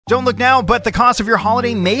Don't look now, but the cost of your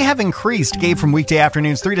holiday may have increased. Gabe from weekday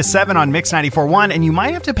afternoons 3 to 7 on Mix 94.1, and you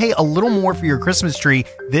might have to pay a little more for your Christmas tree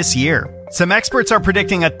this year. Some experts are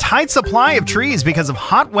predicting a tight supply of trees because of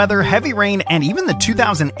hot weather, heavy rain, and even the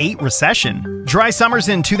 2008 recession. Dry summers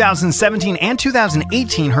in 2017 and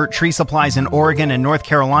 2018 hurt tree supplies in Oregon and North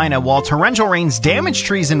Carolina, while torrential rains damaged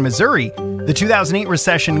trees in Missouri. The 2008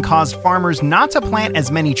 recession caused farmers not to plant as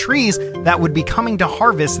many trees that would be coming to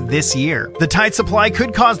harvest this year. The tight supply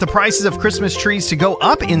could cause the prices of Christmas trees to go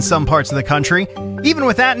up in some parts of the country. Even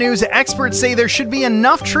with that news, experts say there should be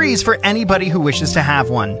enough trees for anybody who wishes to have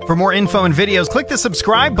one. For more info and videos, click the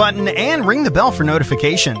subscribe button and ring the bell for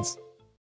notifications.